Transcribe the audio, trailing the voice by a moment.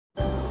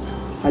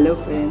Hello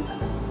friends,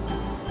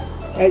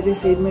 as I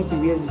said in my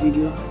previous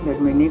video that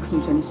my next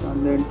mission is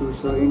Chandrayaan-2.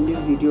 So in this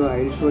video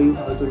I will show you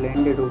how to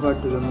land a rover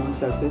to the moon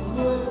surface.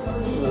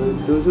 So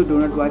those who do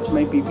not watch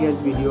my previous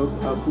video,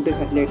 put a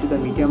satellite to the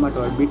medium at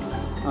orbit.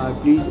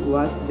 Please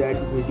watch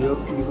that video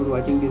before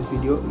watching this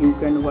video. You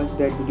can watch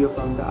that video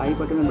from the I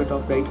button on the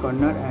top right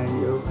corner,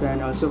 and you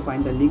can also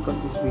find the link of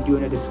this video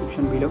in the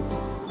description below.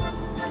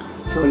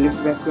 So let's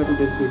back to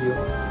this video.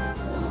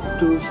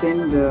 To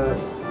send the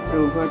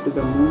rover to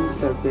the moon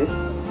surface,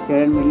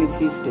 there are mainly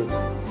 3 steps.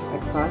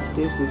 At first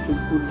stage, you should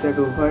put the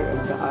rover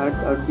at the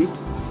Earth orbit.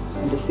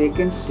 In the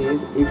second stage,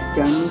 its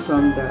journey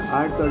from the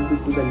Earth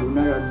orbit to the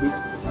lunar orbit.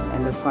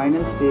 And the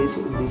final stage,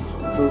 this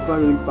rover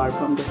will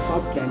perform the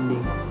soft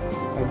landing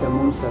at the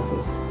moon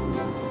surface.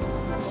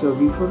 So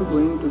before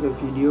going to the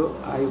video,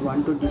 I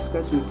want to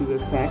discuss with you a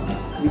fact.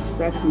 This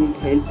fact will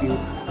help you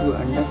to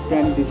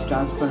understand this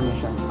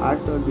transformation,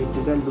 Earth orbit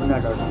to the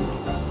lunar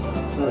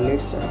orbit. So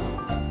let's start.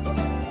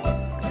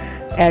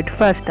 At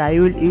first, I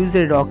will use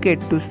a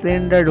rocket to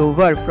send the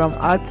rover from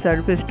Earth's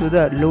surface to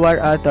the lower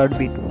Earth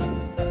orbit.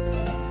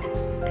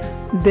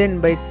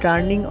 Then, by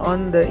turning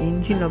on the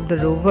engine of the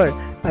rover,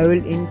 I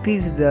will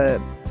increase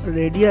the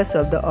radius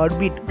of the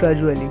orbit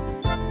gradually.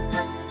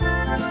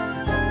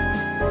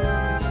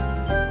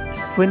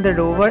 When the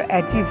rover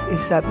achieves a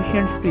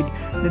sufficient speed,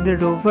 then the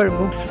rover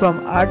moves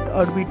from Earth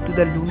orbit to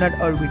the lunar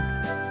orbit.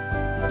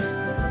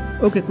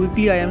 Okay,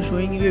 quickly I am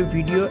showing you a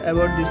video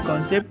about this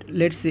concept.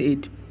 Let's see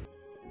it.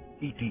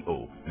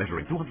 ETO,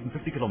 measuring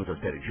 250 kilometers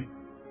perigee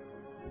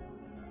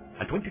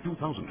and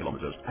 22,000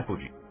 kilometers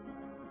apogee.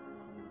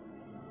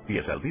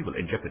 GSLV will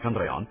inject the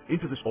Chandrayaan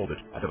into this orbit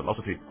at a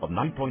velocity of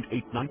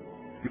 9.89.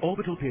 The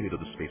orbital period of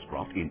the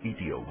spacecraft in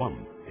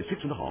ETO-1 is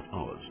 6.5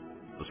 hours.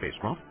 The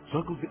spacecraft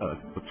circles the Earth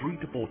for 3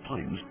 to 4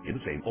 times in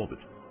the same orbit.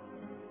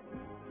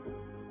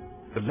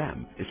 The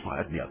LAM is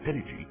fired near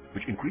perigee,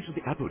 which increases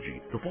the apogee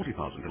to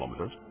 40,000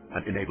 kilometers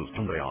and enables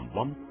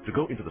Chandrayaan-1 to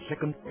go into the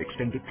second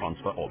extended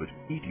transfer orbit,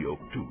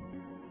 ETO-2.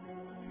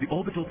 The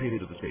orbital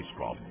period of the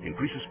spacecraft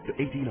increases to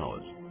 18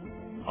 hours.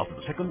 After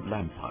the second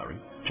LAM firing,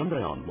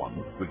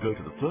 Chandrayaan-1 will go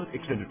to the third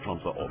extended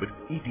transfer orbit,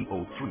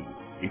 ETO-3,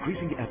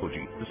 increasing the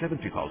apogee to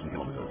 70,000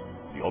 kilometers.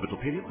 The orbital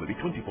period will be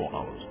 24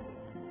 hours.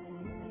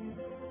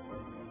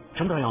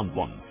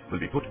 Chandrayaan-1 will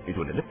be put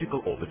into an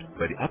elliptical orbit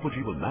where the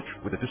apogee will match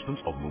with the distance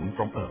of Moon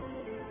from Earth.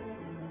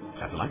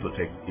 Satellite will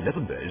take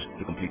 11 days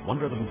to complete 1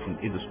 revolution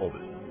in this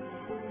orbit.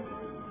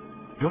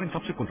 During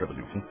subsequent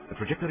revolution, the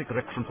trajectory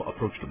correction for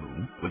approach to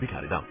Moon will be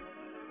carried out.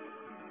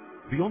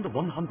 Beyond the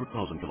 100,000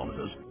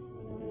 kilometers,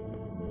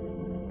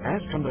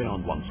 as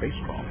Chandrayaan-1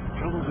 spacecraft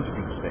travels into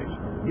deep space,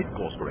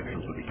 mid-course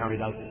corrections will be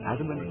carried out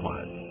as and when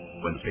required.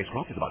 When the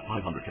spacecraft is about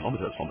 500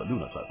 kilometers from the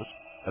lunar surface,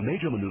 a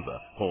major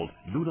maneuver called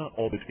Lunar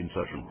Orbit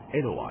Insertion,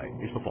 LOI,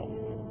 is performed.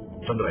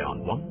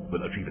 Chandrayaan-1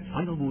 will achieve its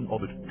final moon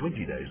orbit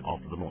 20 days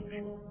after the launch.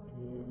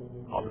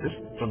 After this,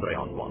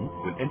 Chandrayaan-1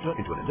 will enter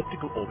into an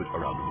elliptical orbit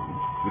around the Moon,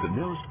 with the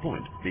nearest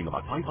point being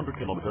about 500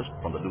 kilometers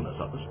from the lunar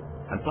surface,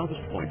 and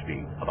farthest point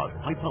being about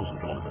 5,000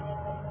 kilometers.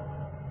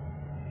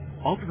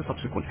 After the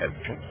subsequent health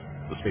checks,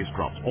 the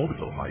spacecraft's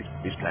orbital height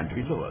is planned to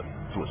be lowered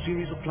through a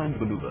series of planned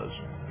maneuvers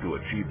to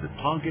achieve the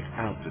target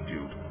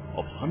altitude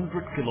of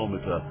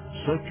 100-kilometer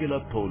circular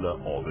polar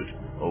orbit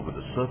over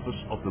the surface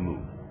of the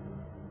Moon.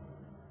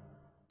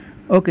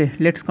 Okay,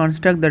 let's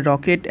construct the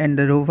rocket and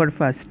the rover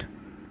first.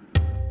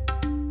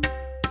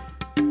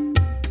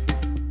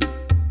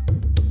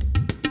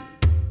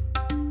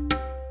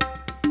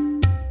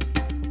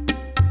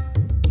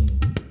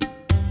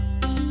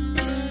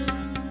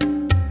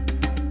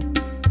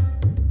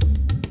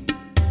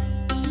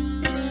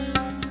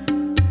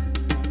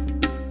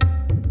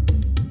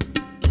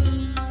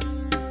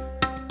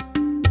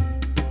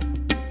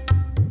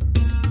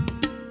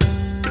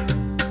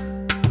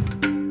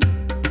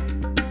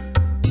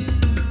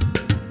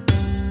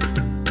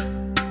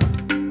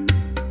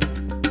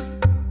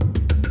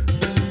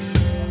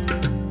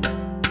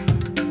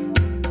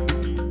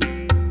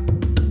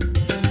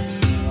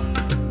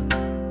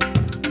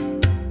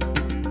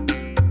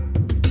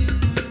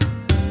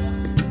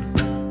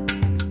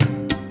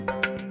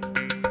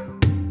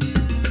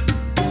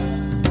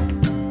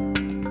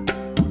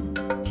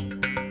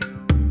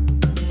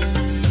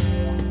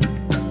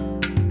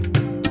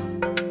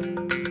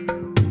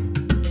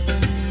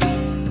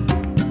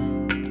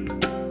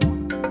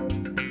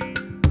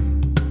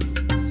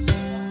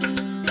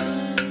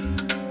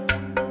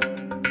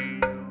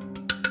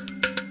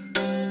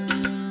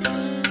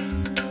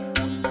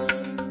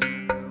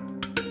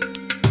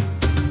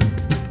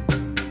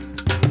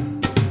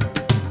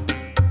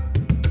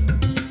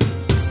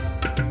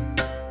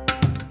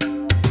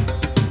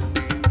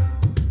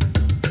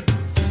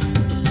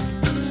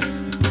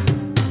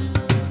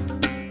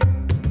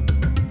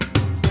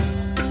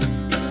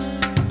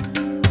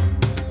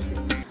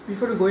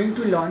 Before going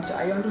to launch,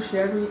 I want to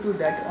share with you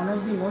that one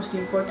of the most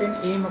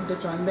important aim of the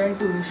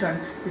Chandrayaan-2 mission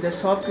is a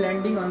soft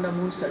landing on the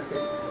moon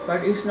surface.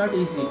 But it's not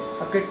easy.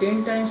 After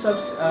 10 times of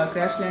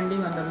crash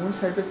landing on the moon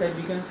surface, I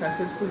became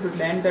successful to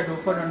land the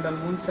rover on the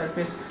moon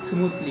surface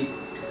smoothly.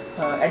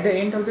 At the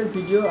end of the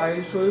video, I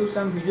will show you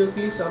some video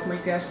clips of my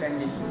crash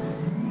landing.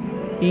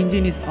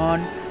 Engine is on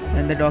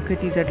and the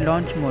rocket is at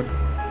launch mode.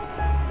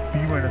 T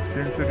minus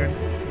 10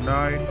 seconds,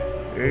 9,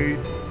 8,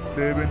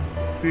 7,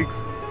 6,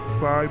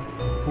 5,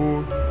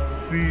 4,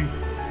 3,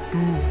 2,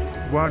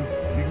 1.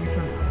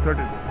 Ignition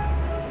started.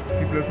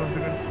 T plus 1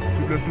 second,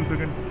 T plus 2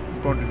 seconds,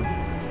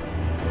 continue.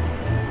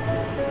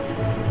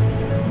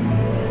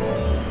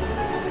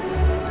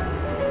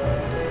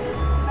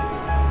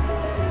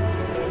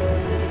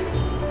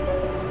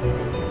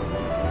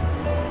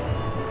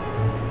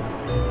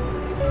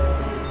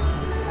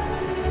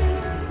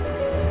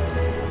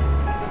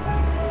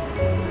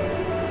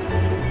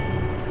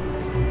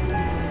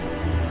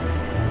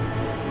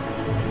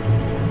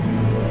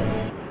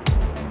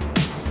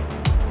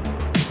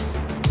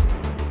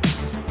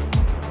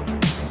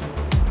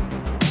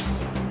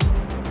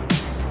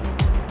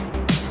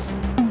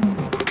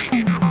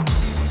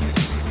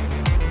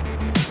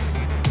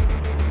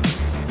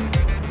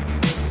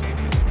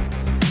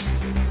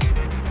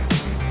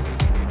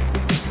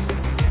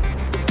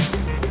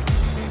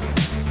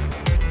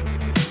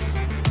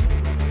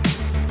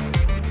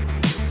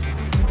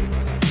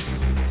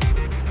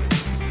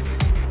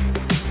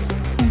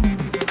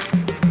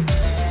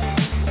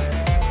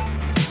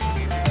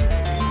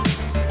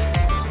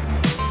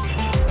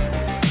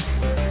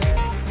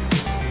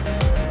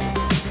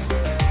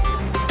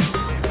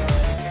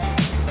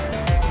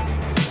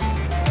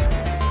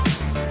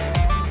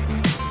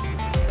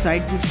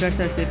 Side boosters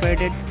are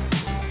separated.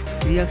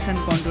 Reaction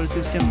control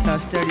system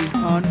thruster is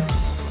on.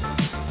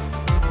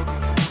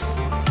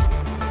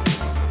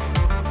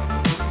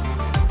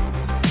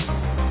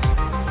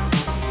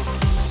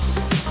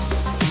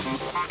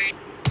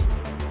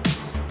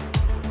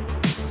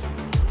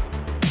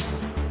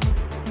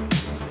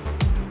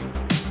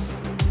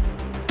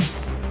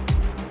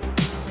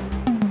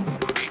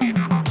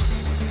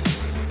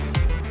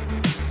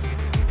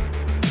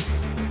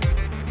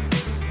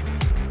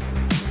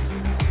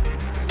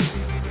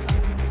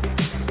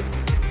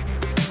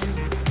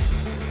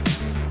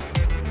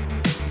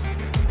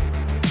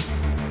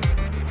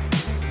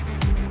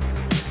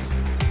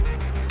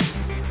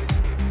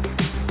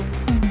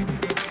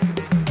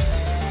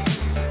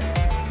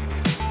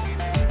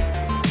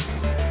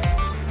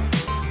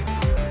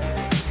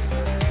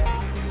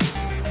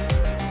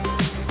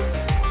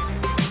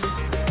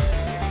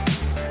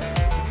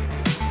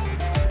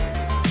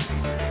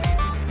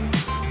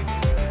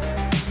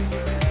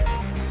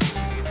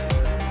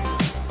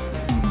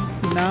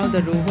 Now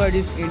the rover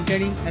is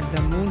entering at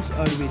the moon's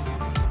orbit.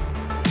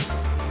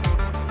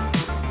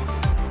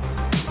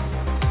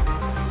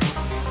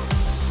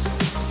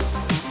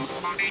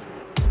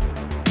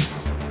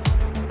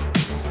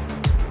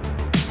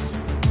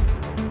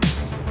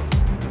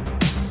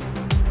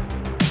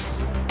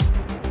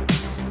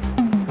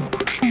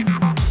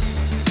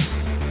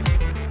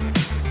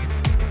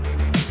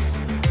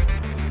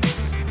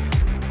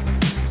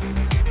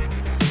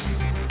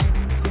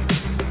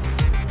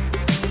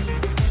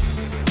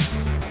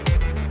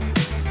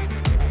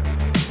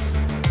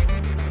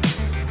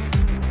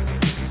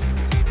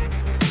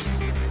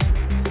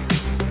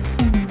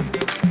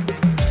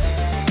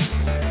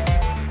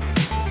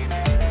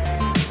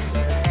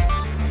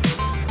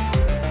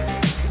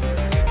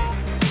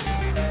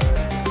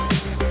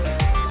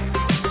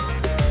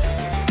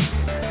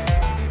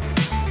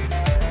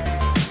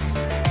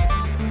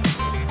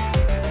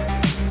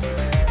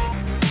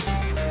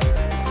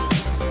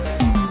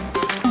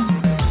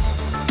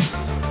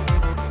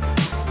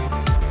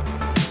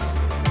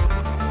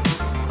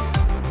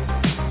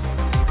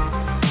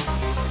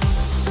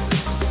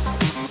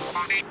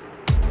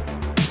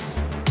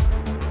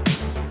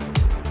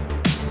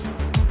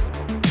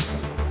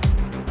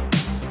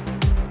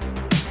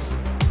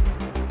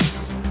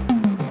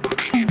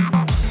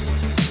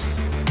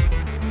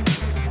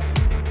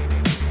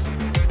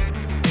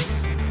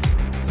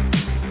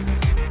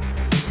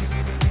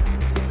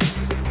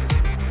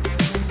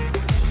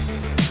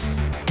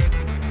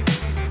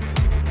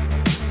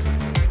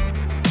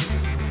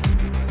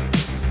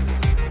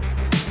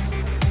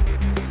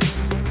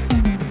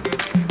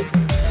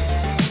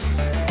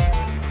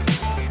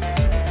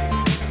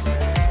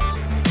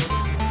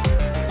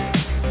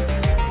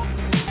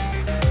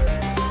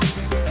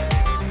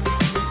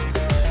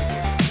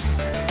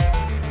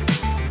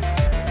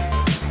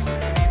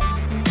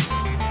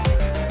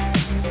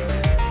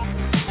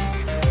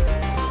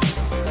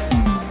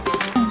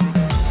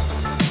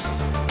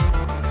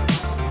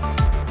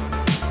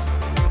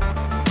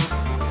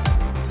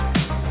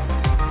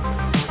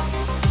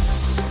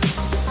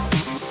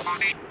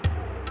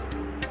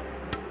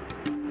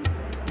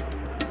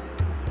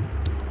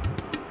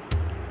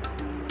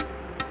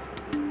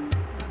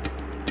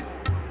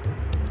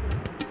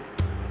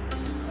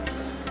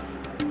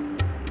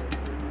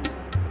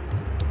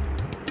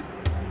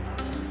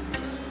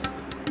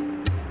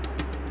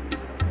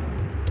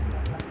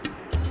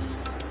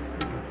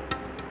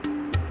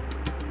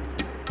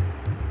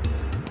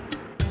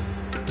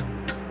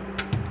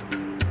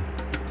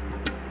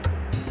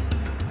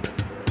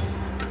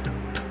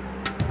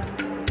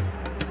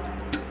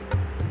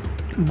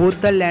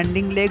 Both the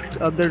landing legs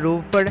of the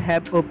rover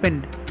have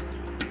opened.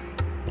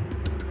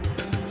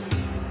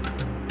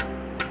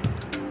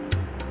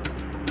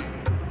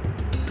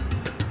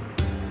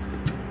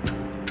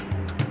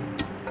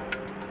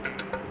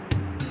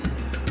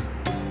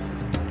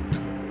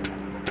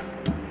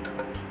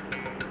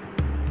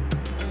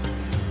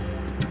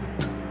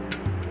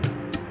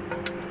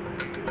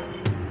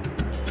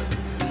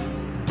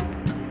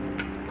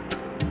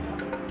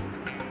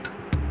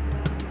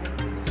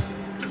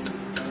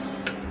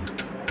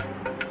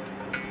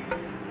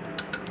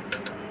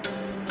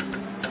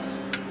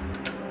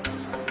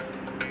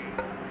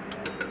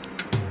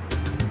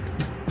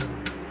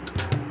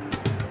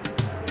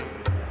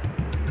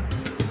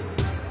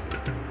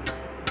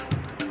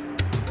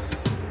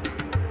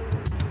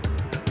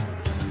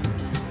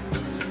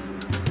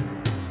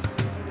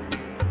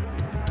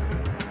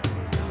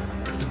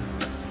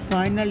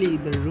 Finally,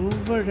 the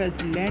rover has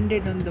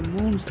landed on the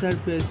moon's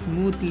surface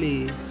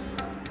smoothly.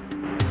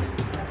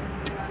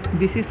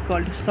 This is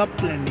called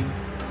soft landing.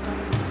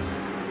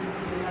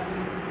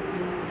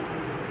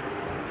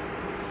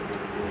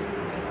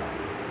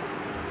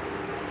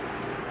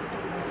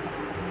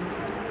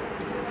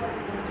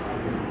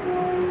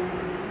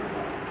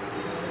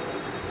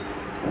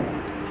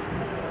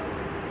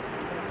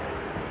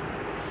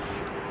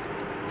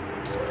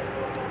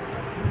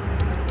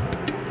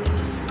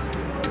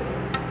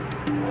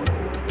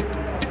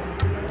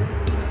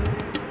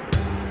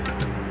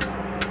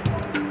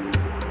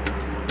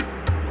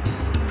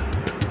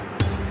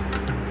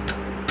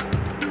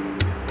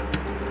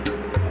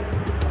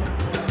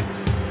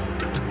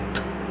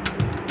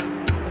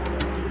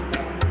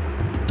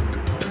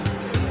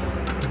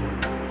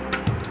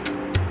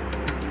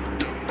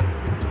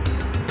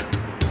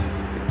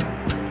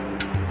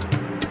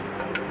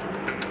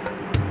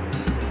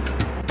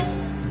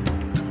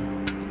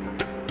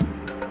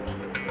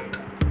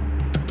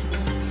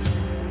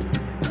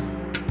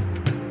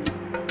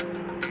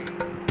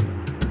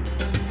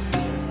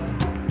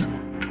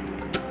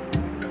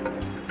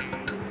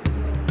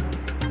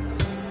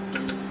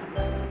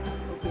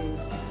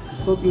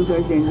 Hope you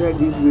guys enjoyed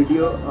this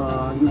video.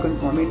 You can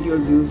comment your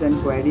views and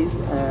queries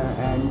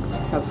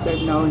and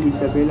subscribe now and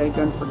hit the bell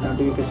icon for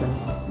notification.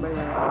 Bye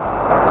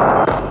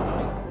bye.